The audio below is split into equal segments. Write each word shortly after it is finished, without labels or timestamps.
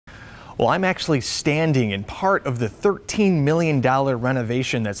Well, I'm actually standing in part of the $13 million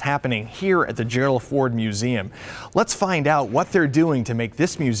renovation that's happening here at the Gerald Ford Museum. Let's find out what they're doing to make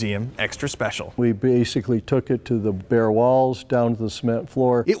this museum extra special. We basically took it to the bare walls, down to the cement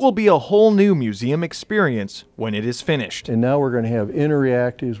floor. It will be a whole new museum experience when it is finished. And now we're going to have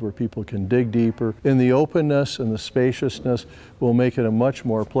interactives where people can dig deeper. And the openness and the spaciousness will make it a much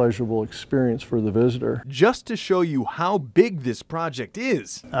more pleasurable experience for the visitor. Just to show you how big this project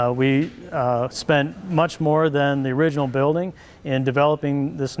is. We spent much more than the original building in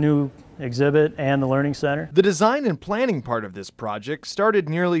developing this new exhibit and the Learning Center. The design and planning part of this project started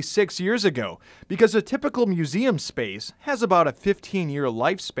nearly 6 years ago because a typical museum space has about a 15-year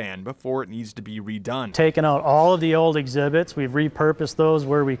lifespan before it needs to be redone. Taken out all of the old exhibits, we've repurposed those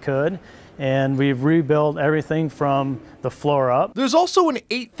where we could, and we've rebuilt everything from the floor up. There's also an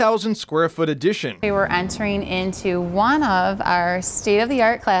 8,000 square foot addition. We were entering into one of our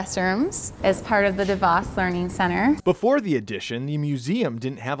state-of-the-art classrooms as part of the DeVos Learning Center. Before the addition, the museum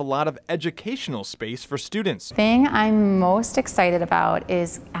didn't have a lot of educational space for students. The thing I'm most excited about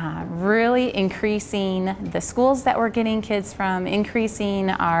is really increasing the schools that we're getting kids from,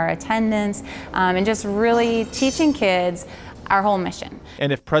 increasing our attendance, and just really teaching kids our whole mission.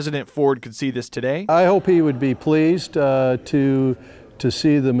 And if President Ford could see this today, I hope he would be pleased to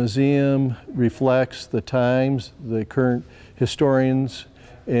see the museum reflects the times, the current historians,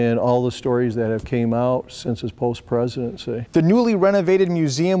 and all the stories that have came out since his post-presidency. The newly renovated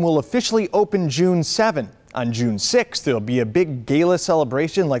museum will officially open June 7. On June 6th, there'll be a big gala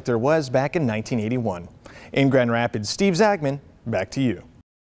celebration like there was back in 1981. In Grand Rapids, Steve Zagman, back to you.